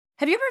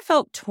Have you ever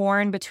felt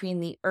torn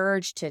between the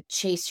urge to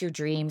chase your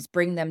dreams,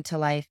 bring them to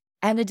life,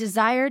 and the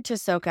desire to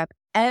soak up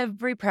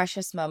every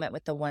precious moment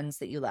with the ones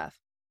that you love?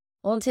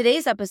 Well, in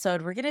today's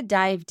episode, we're going to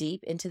dive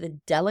deep into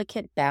the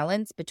delicate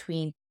balance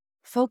between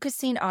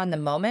focusing on the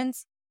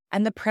moments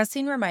and the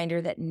pressing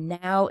reminder that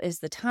now is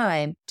the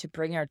time to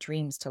bring our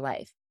dreams to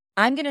life.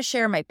 I'm going to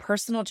share my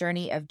personal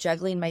journey of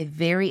juggling my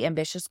very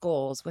ambitious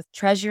goals with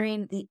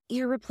treasuring the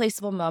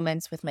irreplaceable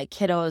moments with my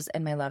kiddos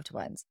and my loved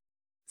ones.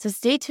 So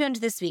stay tuned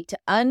this week to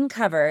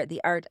uncover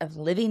the art of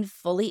living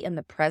fully in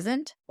the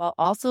present while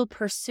also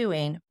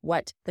pursuing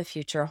what the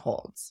future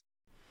holds.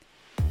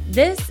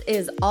 This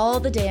is All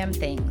the Damn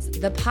Things,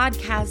 the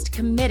podcast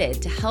committed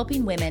to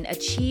helping women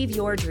achieve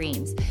your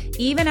dreams,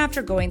 even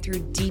after going through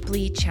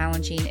deeply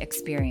challenging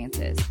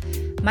experiences.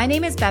 My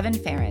name is Bevan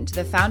Farrand,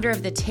 the founder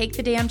of the Take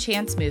the Damn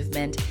Chance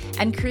movement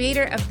and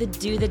creator of the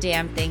Do the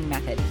Damn Thing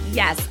method.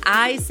 Yes,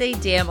 I say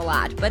damn a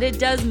lot, but it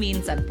does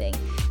mean something.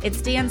 It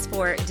stands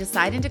for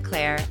Decide and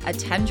Declare,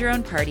 Attend Your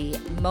Own Party,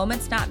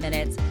 Moments Not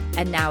Minutes,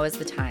 and Now is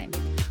the Time.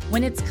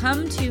 When it's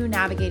come to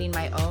navigating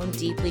my own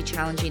deeply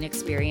challenging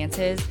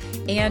experiences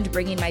and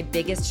bringing my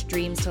biggest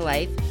dreams to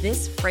life,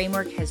 this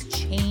framework has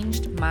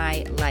changed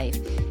my life,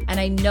 and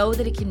I know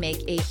that it can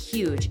make a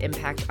huge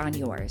impact on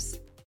yours.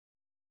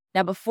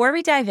 Now, before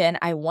we dive in,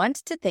 I want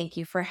to thank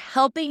you for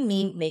helping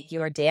me make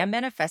Your Damn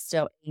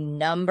Manifesto a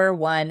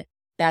 #1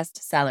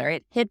 bestseller.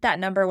 It hit that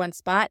 #1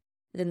 spot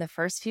within the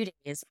first few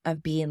days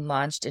of being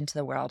launched into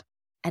the world.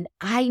 And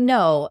I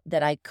know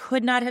that I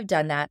could not have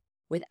done that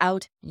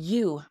without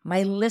you,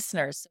 my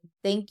listeners.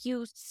 Thank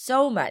you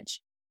so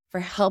much for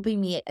helping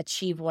me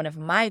achieve one of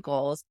my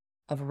goals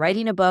of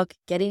writing a book,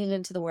 getting it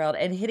into the world,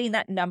 and hitting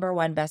that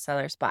 #1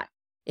 bestseller spot.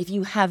 If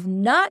you have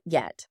not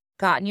yet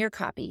gotten your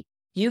copy,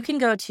 you can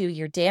go to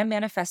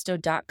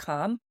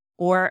yourdamnmanifesto.com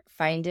or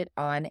find it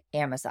on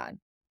Amazon.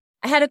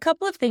 I had a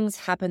couple of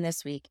things happen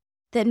this week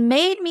that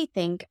made me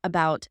think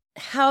about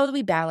how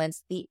we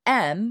balance the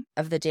M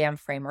of the DAM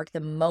framework, the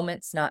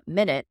moments, not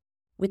minute,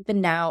 with the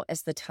now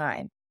as the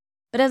time.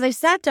 But as I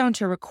sat down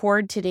to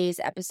record today's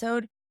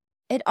episode,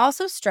 it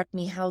also struck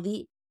me how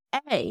the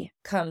A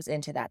comes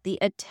into that, the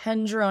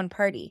attend your own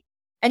party.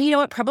 And you know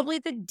what? Probably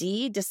the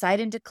D, decide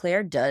and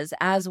declare, does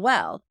as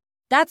well.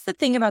 That's the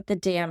thing about the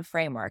DAM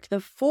framework.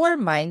 The four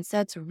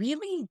mindsets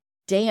really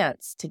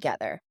dance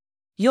together.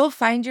 You'll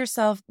find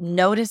yourself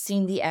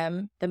noticing the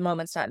M, the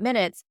moments, not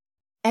minutes,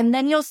 and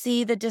then you'll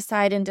see the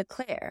decide and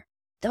declare.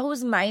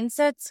 Those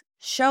mindsets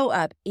show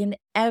up in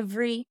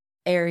every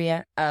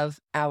area of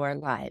our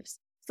lives.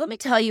 So let me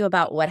tell you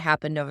about what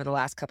happened over the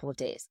last couple of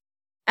days.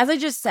 As I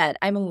just said,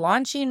 I'm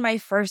launching my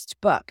first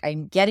book.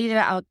 I'm getting it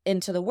out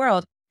into the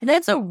world, and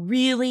that's a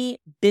really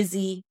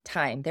busy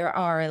time. There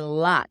are a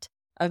lot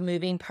of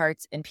moving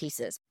parts and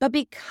pieces. But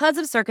because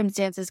of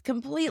circumstances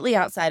completely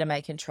outside of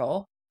my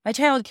control, my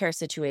childcare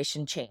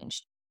situation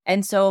changed.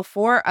 And so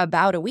for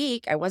about a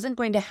week, I wasn't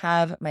going to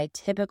have my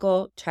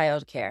typical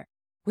childcare,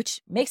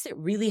 which makes it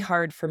really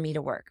hard for me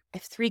to work. I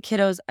have 3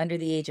 kiddos under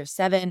the age of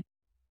 7.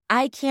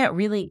 I can't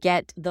really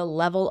get the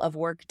level of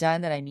work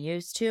done that I'm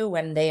used to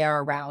when they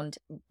are around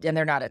and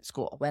they're not at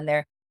school, when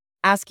they're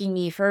asking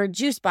me for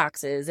juice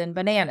boxes and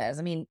bananas.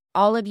 I mean,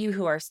 all of you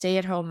who are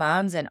stay-at-home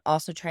moms and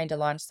also trying to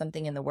launch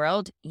something in the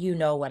world, you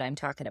know what I'm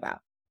talking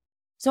about.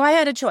 So I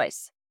had a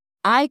choice.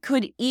 I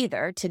could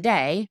either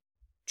today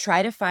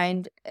try to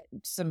find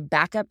some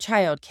backup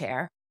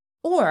childcare,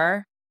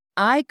 or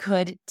I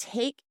could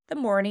take the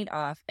morning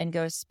off and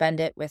go spend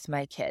it with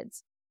my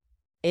kids.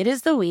 It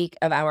is the week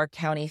of our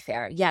county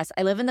fair. Yes,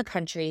 I live in the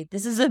country.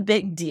 This is a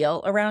big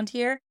deal around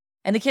here,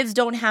 and the kids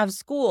don't have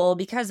school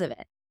because of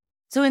it.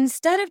 So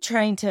instead of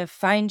trying to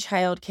find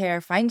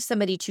childcare, find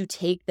somebody to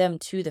take them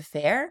to the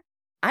fair,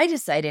 I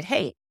decided,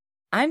 hey,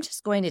 I'm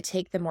just going to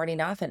take the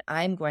morning off and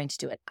I'm going to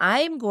do it.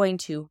 I'm going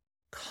to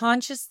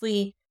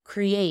consciously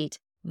create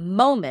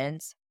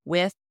moments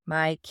with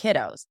my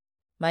kiddos.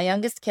 My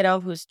youngest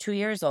kiddo, who's 2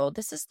 years old,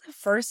 this is the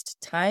first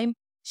time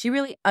she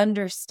really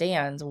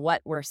understands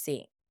what we're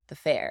seeing, the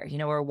fair. You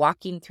know, we're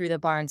walking through the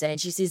barns and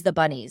she sees the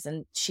bunnies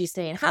and she's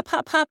saying, hop,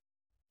 hop, hop,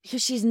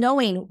 because she's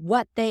knowing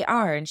what they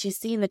are and she's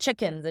seeing the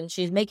chickens and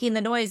she's making the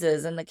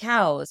noises and the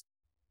cows.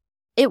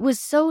 It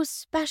was so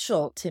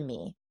special to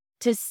me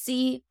to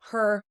see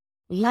her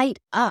light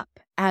up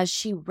as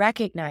she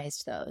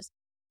recognized those.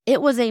 It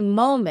was a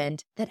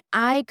moment that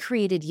I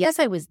created. Yes,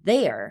 I was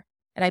there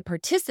and I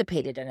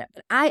participated in it,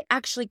 but I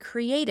actually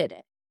created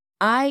it.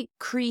 I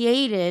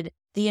created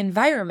the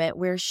environment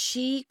where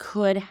she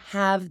could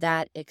have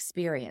that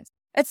experience.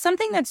 It's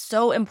something that's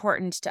so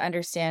important to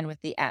understand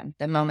with the M,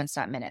 the moments,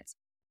 not minutes.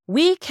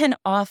 We can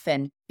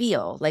often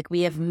feel like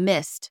we have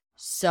missed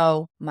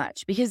so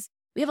much because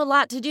we have a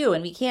lot to do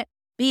and we can't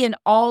be in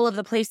all of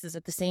the places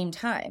at the same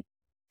time.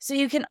 So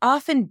you can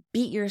often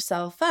beat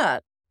yourself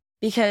up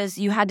because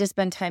you had to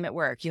spend time at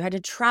work. You had to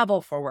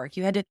travel for work.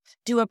 You had to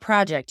do a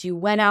project. You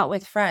went out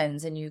with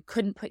friends and you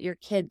couldn't put your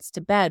kids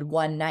to bed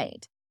one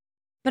night.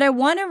 But I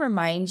want to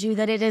remind you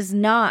that it is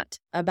not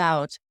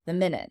about the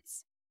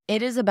minutes.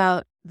 It is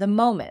about the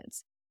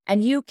moments.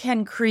 And you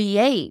can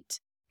create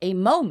a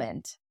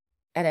moment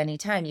at any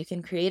time. You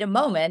can create a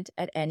moment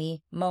at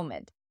any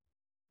moment.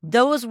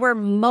 Those were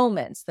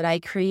moments that I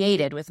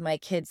created with my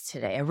kids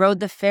today. I rode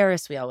the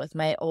Ferris wheel with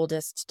my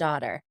oldest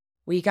daughter.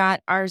 We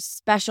got our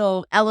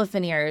special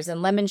elephant ears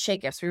and lemon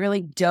shake-ups. We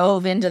really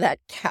dove into that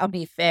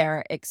county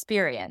fair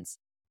experience.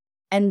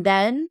 And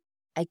then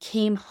I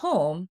came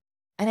home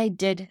and I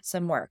did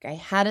some work. I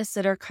had a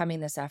sitter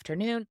coming this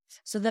afternoon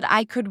so that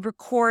I could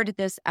record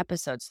this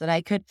episode, so that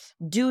I could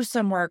do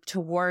some work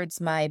towards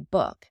my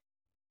book.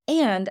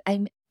 And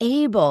I'm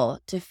able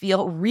to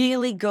feel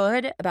really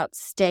good about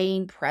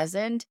staying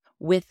present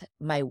with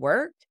my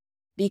work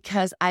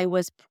because I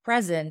was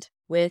present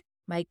with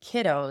my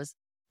kiddos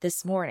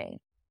this morning.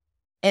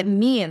 It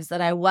means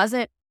that I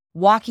wasn't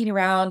walking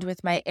around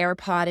with my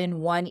AirPod in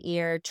one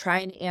ear,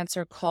 trying to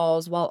answer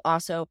calls while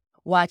also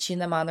watching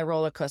them on the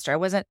roller coaster. I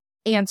wasn't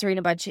answering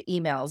a bunch of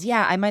emails.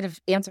 Yeah, I might have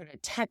answered a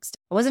text.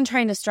 I wasn't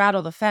trying to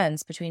straddle the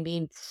fence between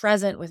being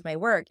present with my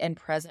work and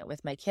present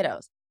with my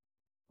kiddos.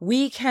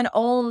 We can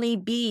only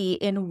be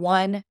in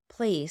one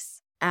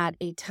place at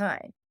a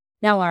time.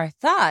 Now, our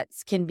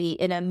thoughts can be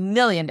in a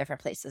million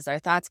different places. Our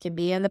thoughts can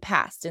be in the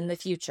past, in the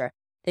future.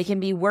 They can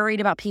be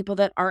worried about people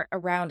that aren't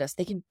around us.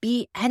 They can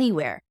be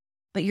anywhere.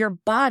 But your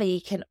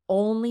body can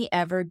only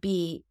ever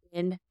be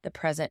in the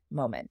present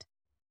moment.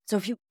 So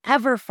if you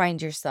ever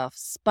find yourself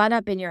spun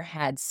up in your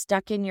head,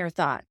 stuck in your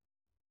thought,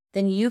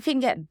 then you can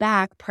get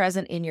back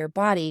present in your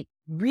body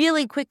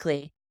really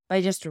quickly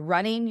by just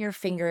running your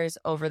fingers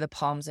over the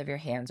palms of your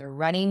hands or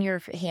running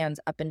your hands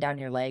up and down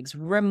your legs,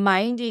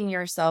 reminding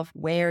yourself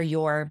where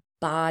your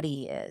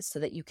body is so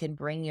that you can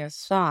bring your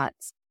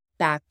thoughts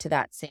back to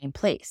that same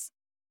place.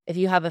 If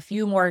you have a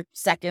few more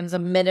seconds, a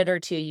minute or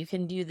two, you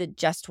can do the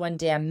Just One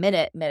Damn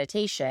Minute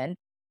meditation,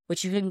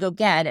 which you can go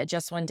get at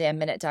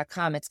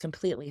justone-damn-minute.com. It's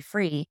completely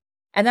free.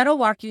 And that'll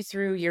walk you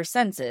through your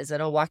senses.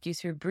 It'll walk you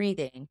through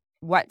breathing,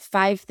 what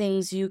 5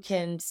 things you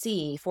can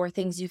see, 4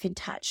 things you can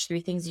touch, 3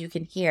 things you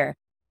can hear.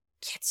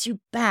 Gets you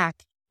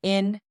back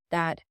in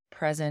that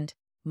present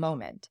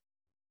moment.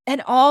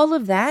 And all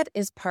of that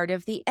is part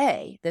of the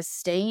A, the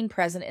staying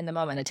present in the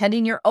moment,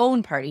 attending your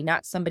own party,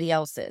 not somebody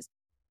else's.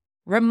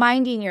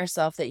 Reminding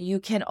yourself that you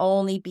can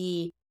only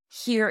be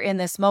here in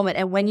this moment.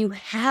 And when you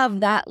have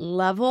that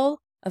level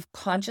of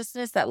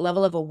consciousness, that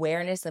level of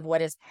awareness of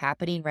what is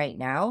happening right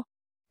now,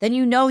 then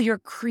you know you're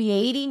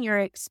creating your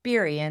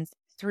experience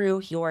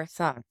through your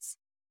thoughts.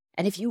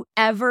 And if you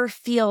ever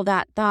feel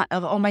that thought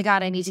of, oh my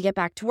God, I need to get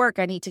back to work,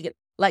 I need to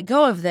let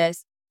go of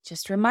this,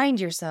 just remind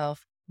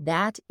yourself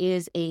that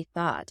is a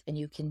thought and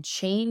you can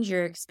change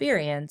your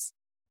experience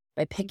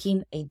by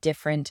picking a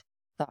different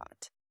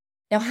thought.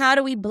 Now, how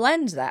do we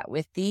blend that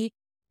with the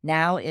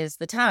now is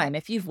the time?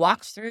 If you've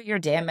walked through your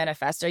damn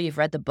manifesto, you've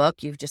read the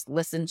book, you've just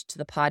listened to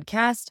the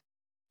podcast,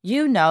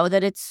 you know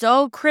that it's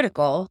so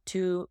critical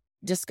to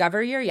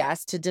discover your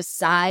yes, to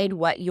decide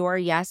what your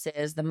yes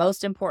is, the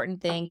most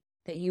important thing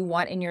that you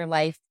want in your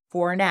life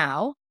for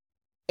now,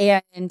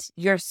 and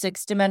your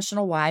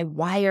 6-dimensional why.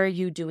 Why are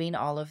you doing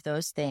all of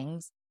those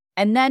things?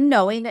 And then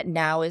knowing that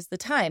now is the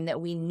time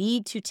that we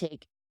need to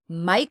take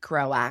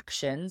micro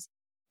actions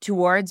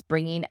towards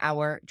bringing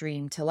our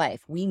dream to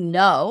life. We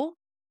know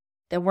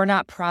that we're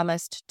not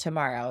promised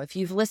tomorrow. If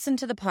you've listened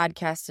to the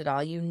podcast at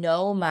all, you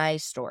know my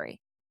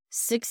story.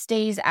 6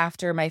 days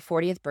after my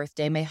 40th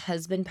birthday, my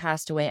husband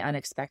passed away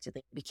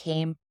unexpectedly. I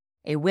became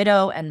a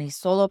widow and the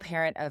solo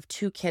parent of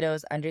 2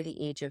 kiddos under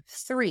the age of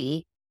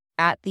 3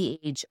 at the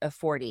age of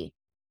 40.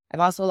 I've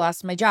also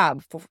lost my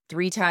job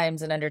 3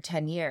 times in under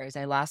 10 years.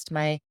 I lost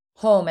my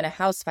home in a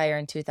house fire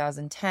in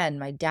 2010.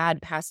 My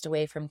dad passed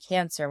away from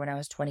cancer when I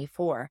was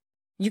 24.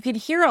 You can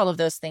hear all of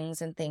those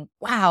things and think,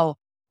 wow,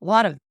 a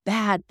lot of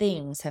bad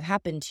things have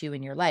happened to you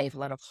in your life, a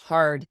lot of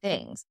hard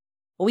things.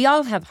 Well, we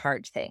all have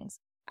hard things.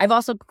 I've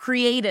also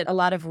created a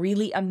lot of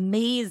really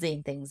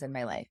amazing things in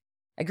my life.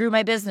 I grew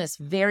my business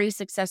very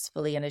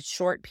successfully in a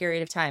short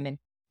period of time, in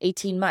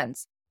 18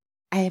 months.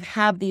 I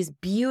have these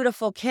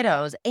beautiful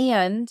kiddos,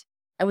 and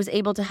I was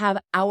able to have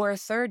our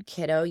 3rd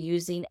kiddo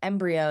using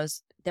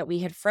embryos that we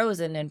had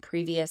frozen in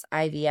previous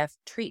IVF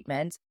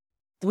treatments,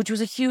 which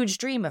was a huge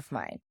dream of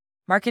mine.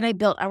 Mark and I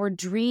built our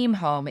dream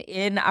home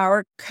in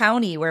our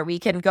county where we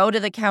can go to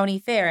the county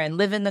fair and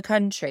live in the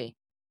country.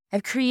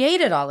 I've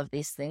created all of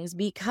these things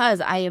because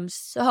I am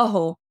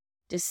so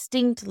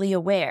distinctly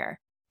aware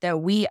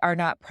that we are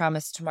not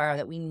promised tomorrow,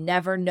 that we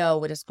never know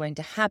what is going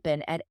to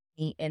happen at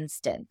any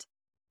instant.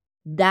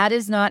 That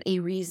is not a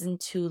reason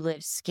to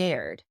live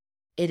scared.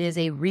 It is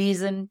a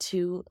reason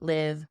to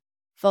live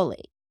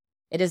fully.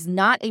 It is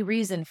not a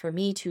reason for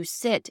me to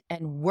sit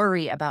and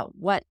worry about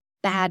what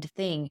bad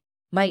thing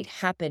might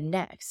happen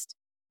next.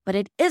 But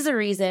it is a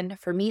reason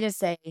for me to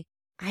say,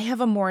 I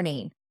have a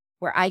morning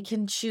where I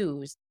can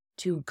choose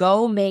to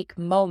go make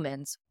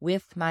moments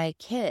with my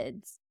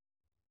kids.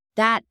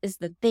 That is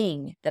the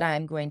thing that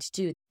I'm going to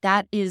do.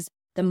 That is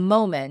the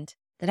moment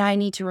that I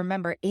need to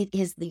remember. It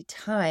is the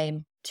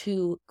time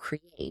to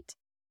create.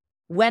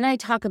 When I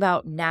talk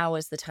about now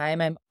is the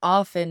time, I'm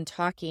often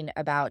talking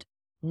about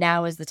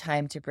now is the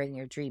time to bring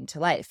your dream to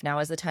life. Now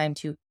is the time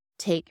to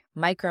take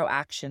micro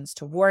actions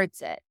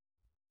towards it.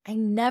 I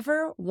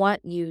never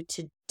want you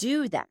to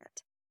do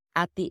that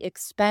at the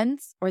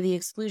expense or the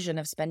exclusion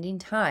of spending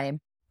time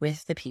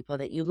with the people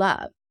that you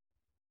love.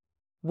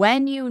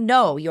 When you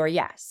know your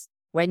yes,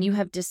 when you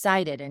have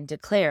decided and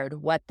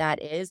declared what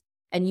that is,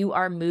 and you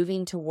are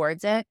moving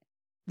towards it,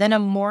 then a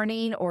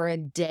morning or a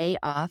day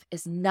off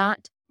is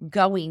not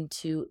going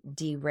to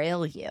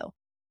derail you.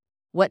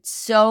 What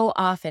so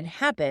often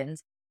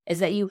happens is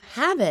that you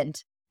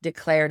haven't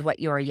declared what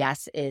your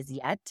yes is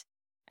yet.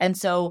 And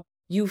so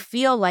you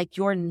feel like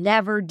you're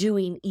never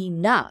doing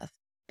enough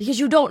because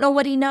you don't know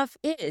what enough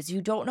is.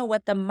 You don't know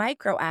what the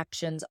micro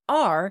actions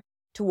are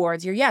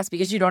towards your yes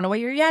because you don't know what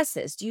your yes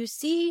is. Do you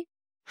see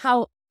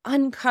how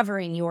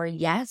uncovering your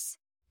yes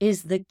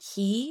is the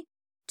key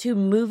to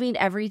moving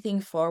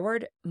everything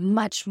forward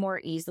much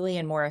more easily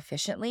and more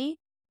efficiently?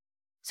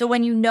 So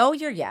when you know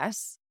your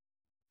yes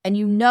and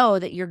you know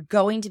that you're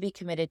going to be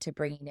committed to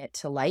bringing it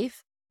to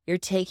life, you're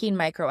taking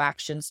micro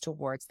actions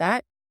towards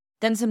that,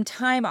 then some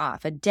time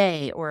off, a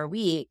day or a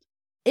week,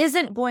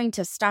 isn't going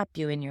to stop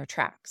you in your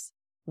tracks.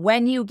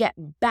 When you get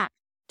back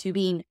to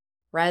being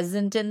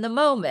present in the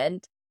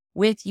moment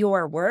with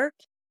your work,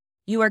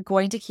 you are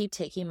going to keep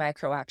taking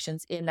micro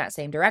actions in that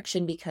same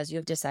direction because you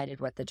have decided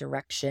what the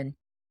direction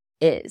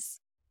is.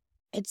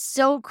 It's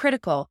so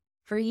critical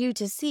for you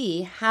to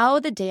see how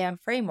the DAM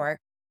framework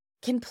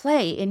can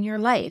play in your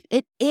life.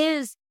 It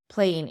is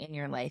playing in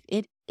your life.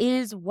 It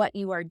is what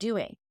you are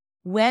doing.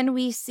 When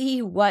we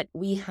see what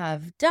we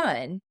have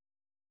done,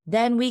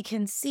 then we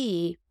can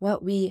see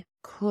what we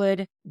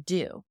could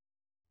do.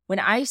 When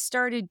I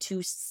started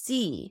to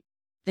see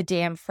the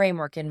DAM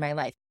framework in my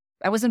life,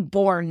 I wasn't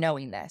born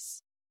knowing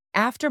this.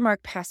 After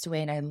Mark passed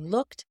away and I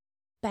looked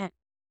back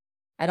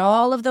at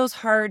all of those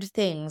hard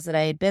things that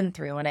I had been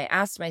through, and I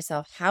asked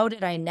myself, how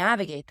did I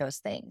navigate those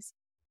things?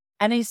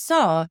 And I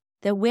saw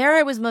that where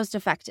I was most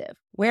effective,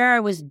 where I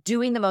was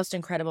doing the most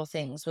incredible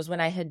things was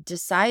when I had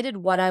decided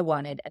what I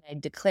wanted and I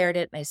declared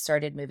it and I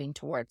started moving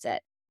towards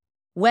it.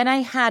 When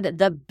I had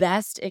the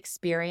best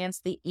experience,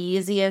 the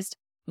easiest,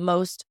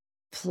 most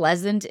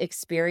pleasant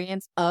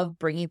experience of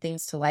bringing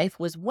things to life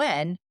was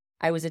when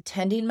I was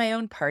attending my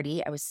own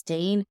party. I was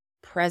staying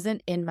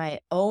present in my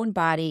own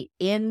body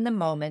in the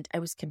moment. I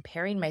was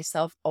comparing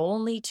myself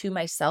only to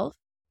myself,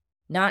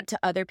 not to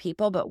other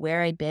people, but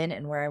where I'd been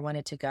and where I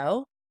wanted to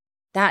go.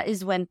 That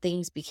is when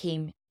things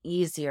became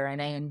easier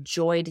and I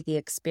enjoyed the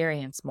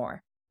experience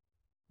more.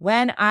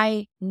 When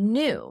I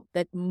knew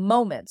that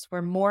moments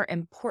were more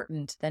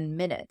important than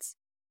minutes,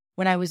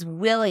 when I was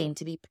willing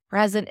to be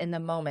present in the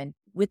moment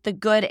with the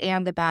good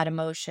and the bad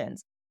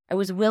emotions, I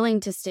was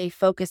willing to stay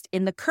focused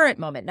in the current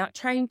moment, not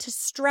trying to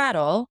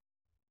straddle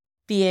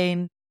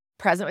being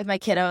present with my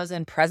kiddos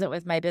and present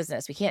with my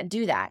business. We can't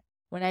do that.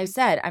 When I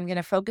said, I'm going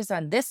to focus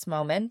on this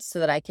moment so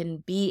that I can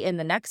be in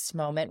the next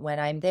moment when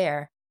I'm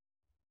there,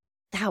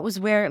 that was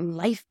where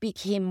life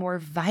became more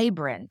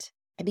vibrant.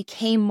 It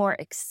became more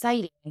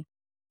exciting,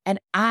 and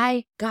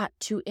I got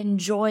to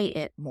enjoy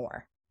it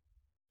more.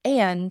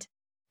 And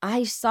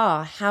I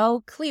saw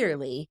how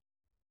clearly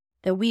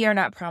that we are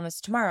not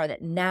promised tomorrow,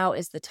 that now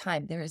is the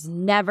time. There is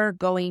never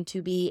going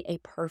to be a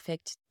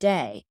perfect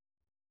day.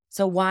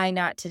 So why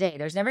not today?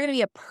 There's never going to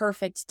be a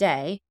perfect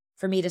day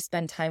for me to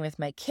spend time with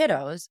my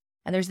kiddos,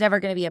 and there's never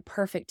going to be a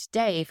perfect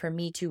day for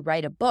me to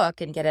write a book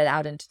and get it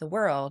out into the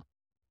world.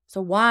 So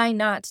why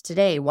not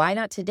today? Why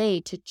not today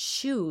to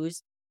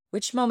choose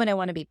which moment I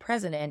want to be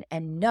present in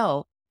and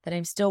know that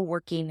I'm still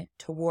working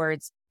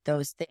towards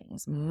those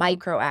things,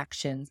 micro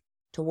actions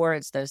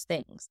towards those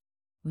things.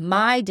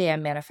 My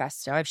DAM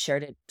manifesto, I've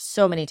shared it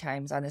so many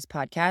times on this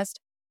podcast,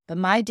 but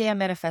my DAM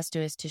manifesto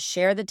is to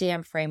share the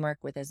DAM framework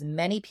with as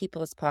many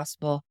people as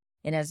possible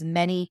in as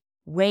many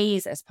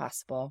ways as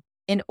possible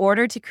in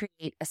order to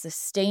create a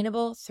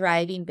sustainable,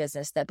 thriving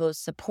business that both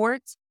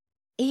supports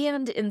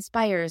and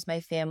inspires my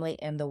family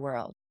and the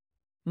world.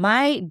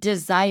 My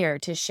desire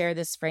to share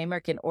this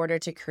framework in order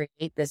to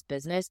create this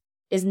business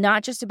is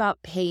not just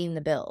about paying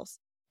the bills.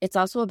 It's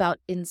also about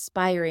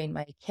inspiring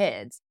my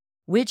kids,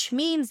 which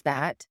means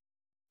that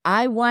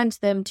I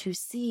want them to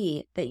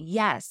see that,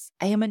 yes,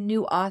 I am a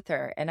new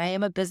author and I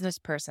am a business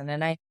person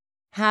and I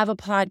have a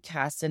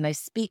podcast and I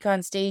speak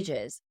on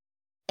stages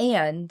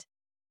and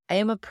I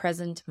am a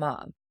present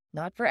mom.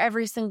 Not for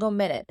every single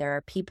minute. There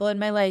are people in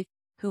my life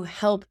who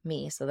help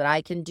me so that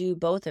I can do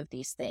both of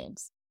these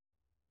things.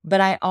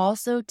 But I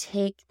also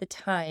take the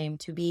time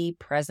to be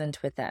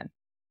present with them.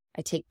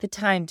 I take the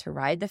time to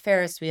ride the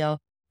Ferris wheel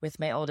with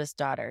my oldest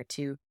daughter,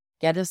 to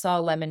get us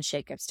all lemon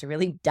shake-ups, to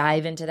really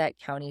dive into that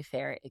county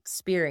fair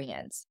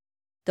experience.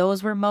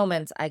 Those were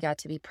moments I got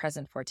to be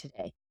present for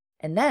today.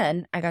 And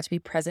then I got to be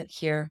present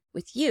here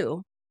with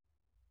you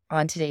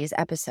on today's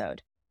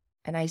episode.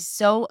 And I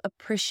so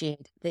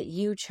appreciate that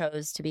you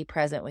chose to be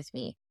present with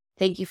me.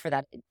 Thank you for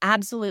that. It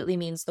absolutely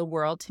means the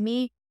world to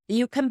me that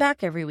you come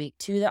back every week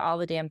to the All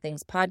the Damn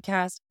Things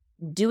podcast.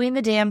 Doing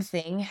the damn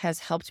thing has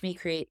helped me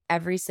create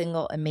every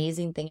single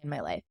amazing thing in my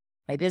life.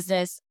 My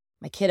business,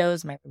 my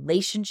kiddos, my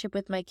relationship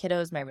with my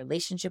kiddos, my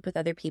relationship with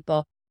other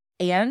people,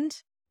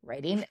 and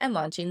writing and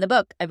launching the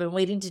book I've been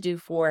waiting to do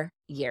for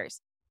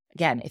years.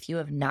 Again, if you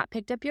have not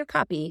picked up your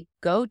copy,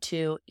 go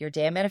to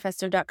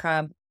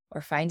yourdamnmanifesto.com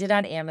or find it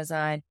on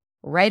Amazon.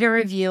 Write a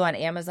review on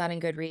Amazon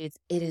and Goodreads.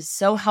 It is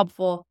so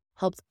helpful,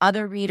 helps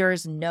other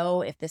readers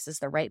know if this is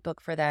the right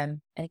book for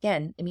them. And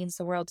again, it means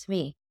the world to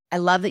me. I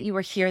love that you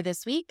were here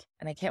this week,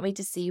 and I can't wait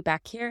to see you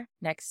back here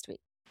next week.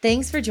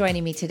 Thanks for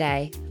joining me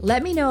today.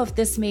 Let me know if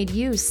this made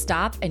you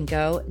stop and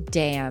go,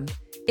 damn.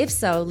 If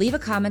so, leave a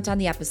comment on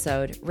the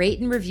episode, rate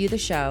and review the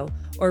show,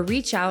 or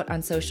reach out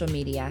on social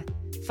media.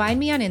 Find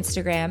me on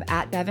Instagram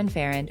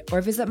 @BevanFerrand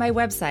or visit my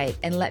website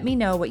and let me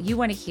know what you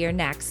want to hear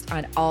next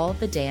on All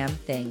the Damn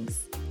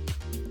Things.